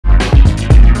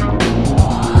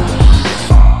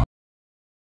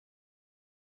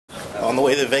on the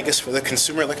way to Vegas for the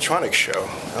Consumer Electronics Show.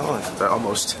 Oh,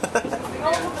 almost.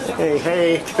 Hey,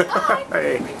 hey.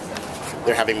 Hey.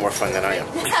 They're having more fun than I am.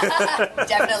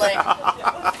 Definitely.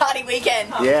 Party weekend.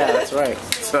 Yeah, that's right.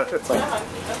 So it's like,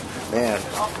 man,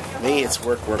 me, it's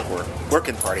work, work, work.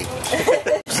 Working party.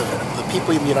 So the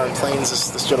people you meet on planes,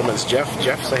 this gentleman is Jeff.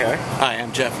 Jeff, say hi. Hi,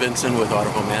 I'm Jeff Vinson with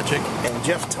Audible Magic. And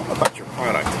Jeff, tell me about your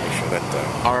product to make sure that...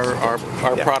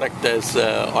 Our product does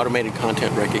automated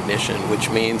content recognition, which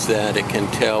means that it can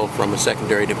tell from a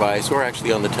secondary device, or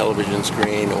actually on the television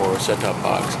screen or a set-top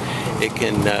box. It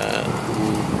can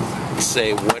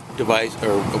say what device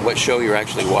or what show you're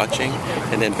actually watching,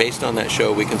 and then based on that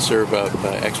show we can serve up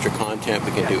extra content.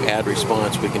 We can do ad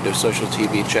response, we can do social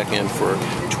TV check-in for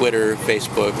Twitter,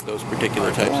 Facebook, those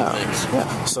particular types of things.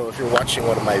 Yeah. So if you're watching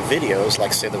one of my videos,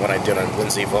 like say the one I did on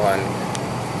Lindsey Vonn,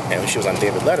 and when she was on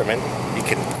David Letterman, you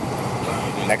can,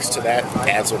 next to that,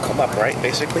 ads will come up, right,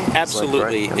 basically?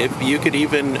 Absolutely. Like, right? If you could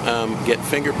even get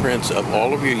fingerprints of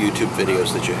all of your YouTube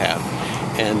videos that you have,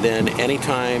 and then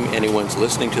anytime anyone's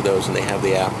listening to those and they have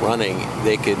the app running,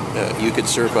 they could you could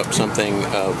serve up something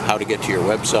of how to get to your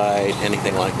website,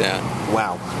 anything like that.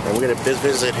 Wow. And we're going to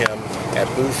visit him at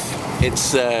booth.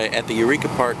 It's at the Eureka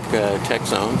Park Tech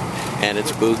Zone, and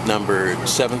it's booth number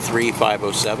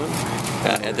 73507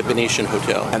 at the Venetian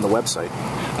Hotel. And the website?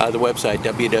 The website,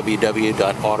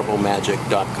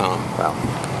 www.audiblemagic.com. Wow.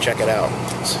 Check it out.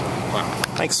 Wow.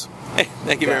 Thanks. Hey,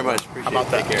 thank you very much. Appreciate How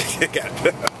about that? Take care.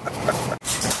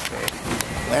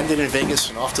 Landed in Vegas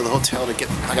and off to the hotel to get...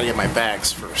 I gotta get my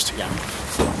bags first. Yeah.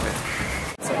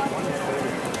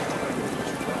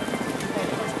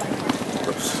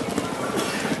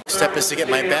 Step is to get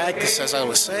my bag, because as I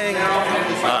was saying, I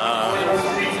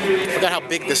forgot how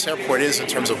big this airport is in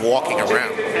terms of walking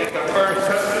around.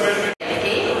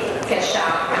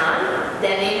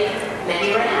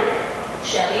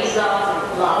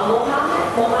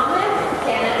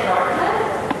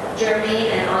 Jeremy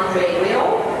and Andre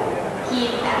Will,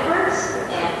 Keith Edwards,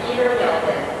 and Peter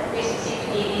Belton.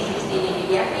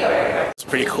 360 It's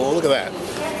pretty cool. Look at that.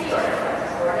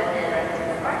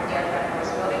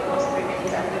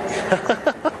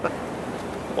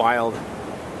 Wild.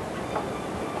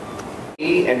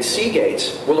 E and C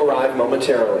gates will arrive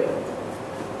momentarily.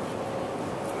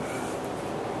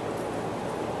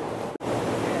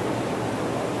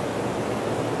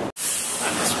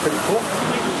 That's pretty cool.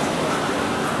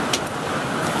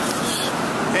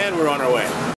 And we're on our way.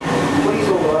 Please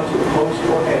hold on to the post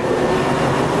or handle.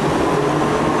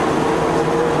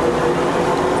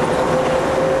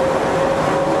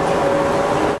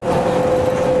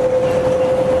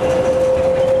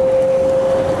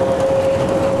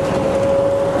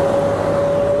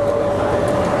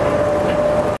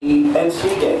 E and C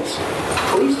gates.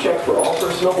 Please check for all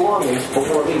personal belongings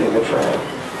before leaving the train.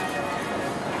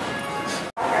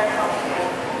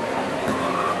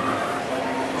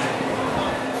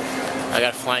 I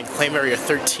got flying claim area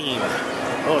 13.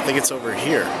 Oh, I think it's over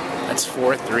here. That's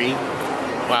 4-3.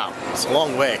 Wow, it's a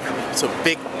long way. It's a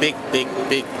big, big, big,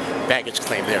 big baggage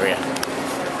claim area.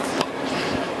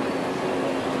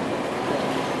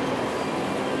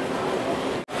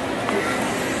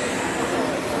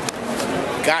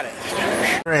 Got it.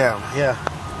 Here I am, yeah.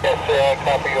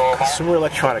 Consumer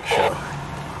Electronics Show.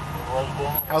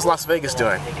 How's Las Vegas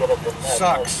doing?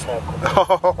 Sucks.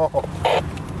 Oh.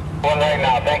 One right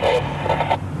now, thank you.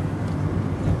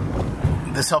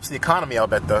 This helps the economy, I'll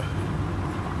bet, though.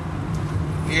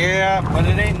 Yeah, but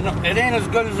it ain't as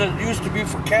good as it used to be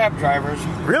for cab drivers.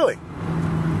 Really?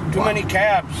 Too many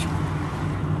cabs.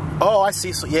 Oh, I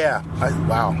see. So yeah.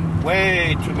 Wow.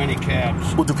 Way too many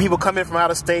cabs. Well, do people come in from out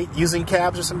of state using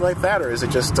cabs or something like that, or is it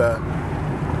just? No.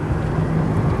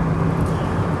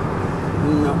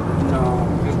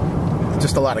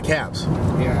 Just a lot of cabs.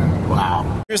 Yeah.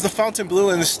 Wow. Here's the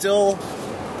Fontainebleau, and it's still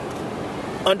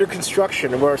under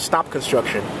construction, or stop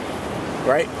construction,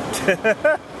 right?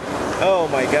 Oh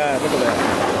my God! Look at that.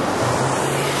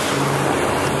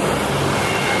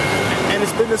 And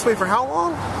it's been this way for how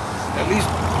long? At least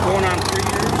going on 3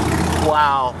 years.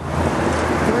 Wow.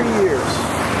 3 years.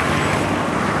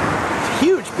 It's a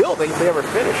huge building if they ever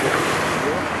finish it.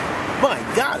 My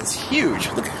God, it's huge.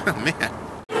 Look at that, man.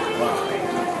 Wow.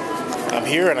 I'm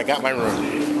here and I got my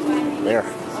room. There.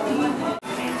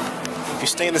 If you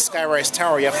stay in the Skyrise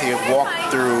Tower, you have to walk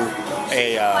through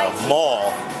a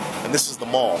mall. And this is the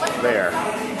mall there.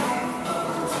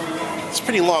 It's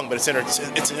pretty long, but it's an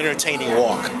entertaining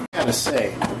walk. I gotta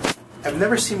say, I've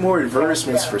never seen more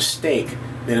advertisements for steak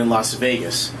than in Las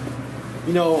Vegas.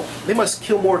 You know, they must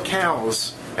kill more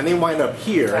cows and they wind up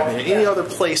here than any other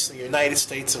place in the United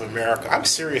States of America. I'm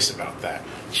serious about that.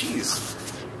 Jeez.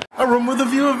 A room with a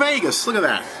view of Vegas. Look at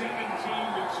that.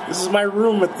 This is my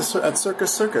room at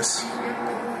Circus Circus.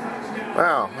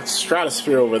 Wow, that's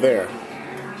Stratosphere over there.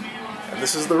 And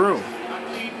this is the room.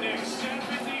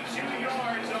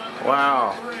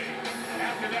 Wow.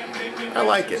 I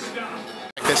like it.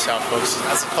 Check this out, folks.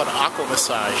 That's called aqua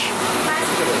massage. Look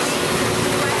at this.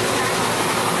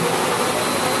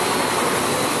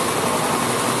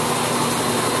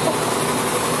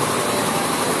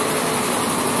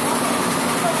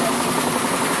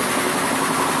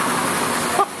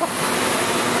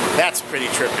 That's pretty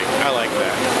trippy. I like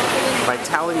that.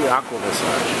 Vitality Aqua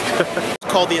Massage.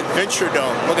 It's called the Adventure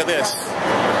Dome. Look at this.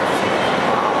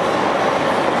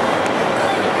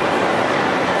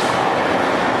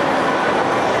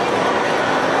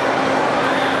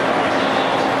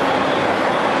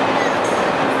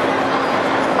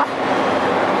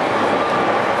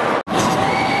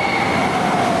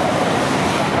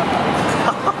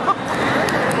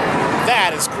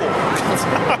 That is cool.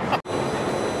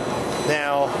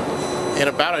 Now, in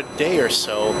about a day or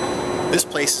so, this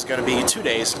place is going to be, 2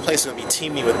 days, the place is going to be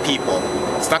teeming with people.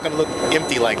 It's not going to look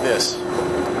empty like this.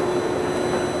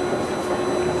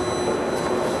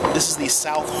 This is the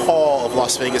South Hall of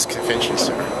Las Vegas Convention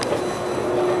Center.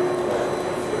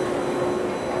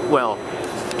 Well,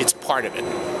 it's part of it.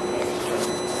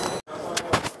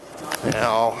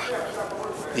 Now,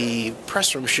 the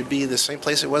press room should be the same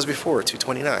place it was before,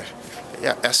 229.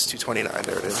 Yeah, S229,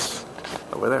 there it is,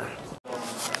 over there.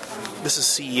 This is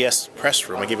CES press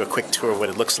room. I gave you a quick tour of what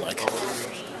it looks like. Here.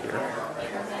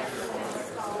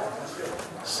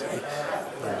 See,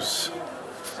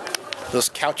 those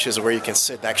couches are where you can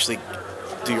sit and actually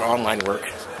do your online work.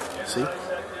 See?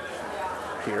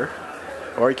 Here.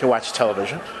 Or you can watch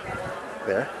television.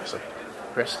 There. There's a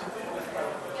press.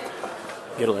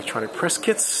 Get electronic press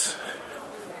kits.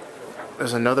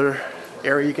 There's another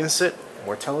area you can sit.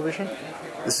 More television.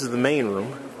 This is the main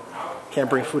room.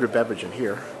 Can't bring food or beverage in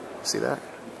here. See that?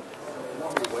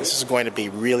 This is going to be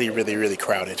really, really, really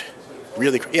crowded.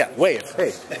 Really, yeah, wave.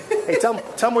 Hey, hey, tell me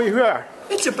where you are.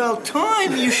 It's about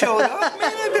time you showed up,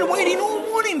 man. I've been waiting all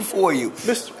morning for you.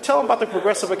 Tell them about the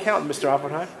progressive accountant, Mr.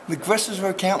 Oppenheim. The progressive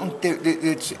accountant,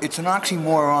 it's an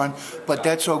oxymoron, but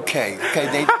that's okay.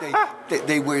 Okay,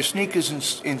 they wear sneakers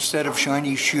instead of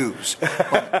shiny shoes.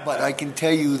 But I can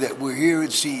tell you that we're here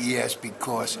at CES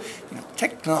because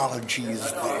technology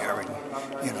is there, and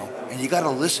and you got to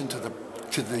listen to the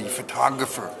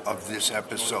photographer of this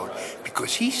episode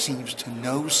because he seems to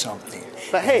know something.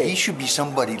 But hey, he should be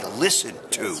somebody to listen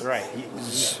to. That's right.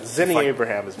 Zinni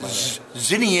Abraham is my name.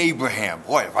 Zinni Abraham.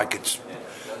 Boy, if I could.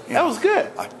 That was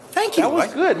good. Thank you. That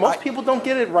was good. Most people don't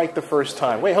get it right the first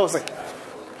time. Wait, hold on a second.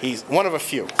 He's one of a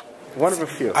few. One of a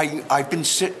few.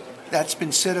 That's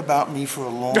been said about me for a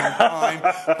long time,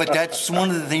 but that's one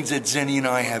of the things that Zinni and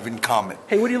I have in common.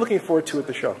 Hey, what are you looking forward to at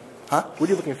the show? Huh? What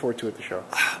are you looking forward to at the show?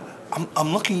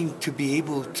 I'm looking to be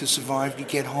able to survive to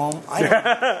get home.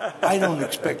 I don't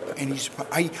expect any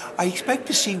surprise. I expect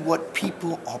to see what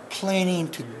people are planning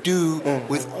to do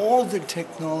with all the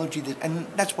technology, and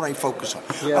that's what I focus on.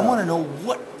 Yeah. I want to know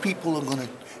what people are going to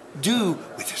do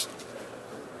with this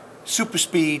super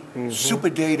speed, super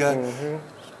data,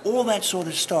 all that sort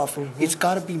of stuff. It's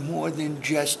got to be more than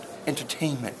just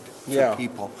entertainment for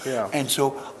people. Yeah. And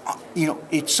so,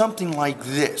 it's something like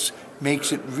this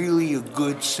makes it really a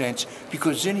good sense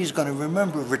because then he's going to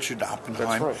remember Richard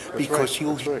Oppenheim because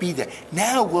he'll be there.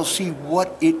 Now we'll see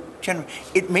what it generates.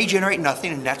 It may generate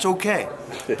nothing, and that's okay,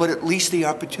 but at least the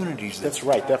opportunities there. That's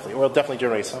right, definitely. Well, it'll definitely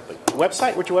generate something.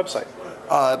 Website? What's your website?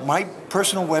 My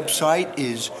personal website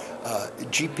is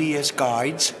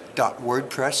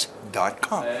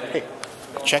gpsguides.wordpress.com. Hey,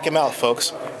 check him out,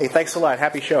 folks. Hey, thanks a lot.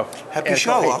 Happy show. Happy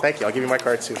show. Hey, thank you. I'll give you my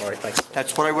card too. All right, thanks.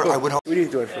 That's what I would hope. What are you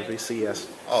doing for the CES?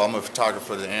 Oh, I'm a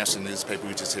photographer at the Anderson newspaper.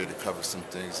 We're just here to cover some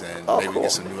things and maybe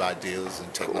get some new ideas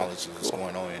and technology that's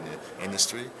going on in the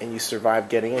industry. And you survived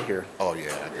getting in here. Oh,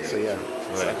 yeah, I did. So, yeah.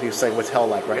 Right. So you say, what's hell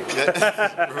like, right?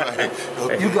 Right.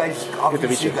 You guys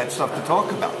obviously got stuff to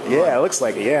talk about. Yeah, it looks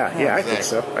like it. Yeah, I think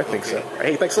so. I think so.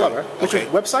 Hey, thanks a lot, man. What's your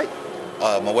website?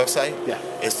 My website? Yeah.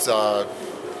 It's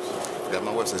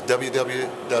my website is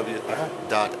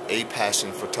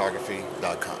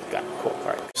www.apassionphotography.com. Got it. Cool. All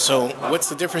right. So, what's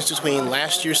the difference between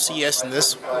last year's CES and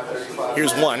this?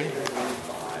 Here's one.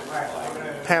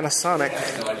 Panasonic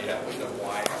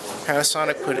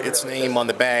put its name on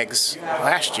the bags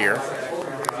last year.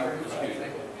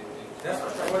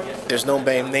 There's no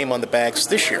name on the bags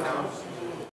this year.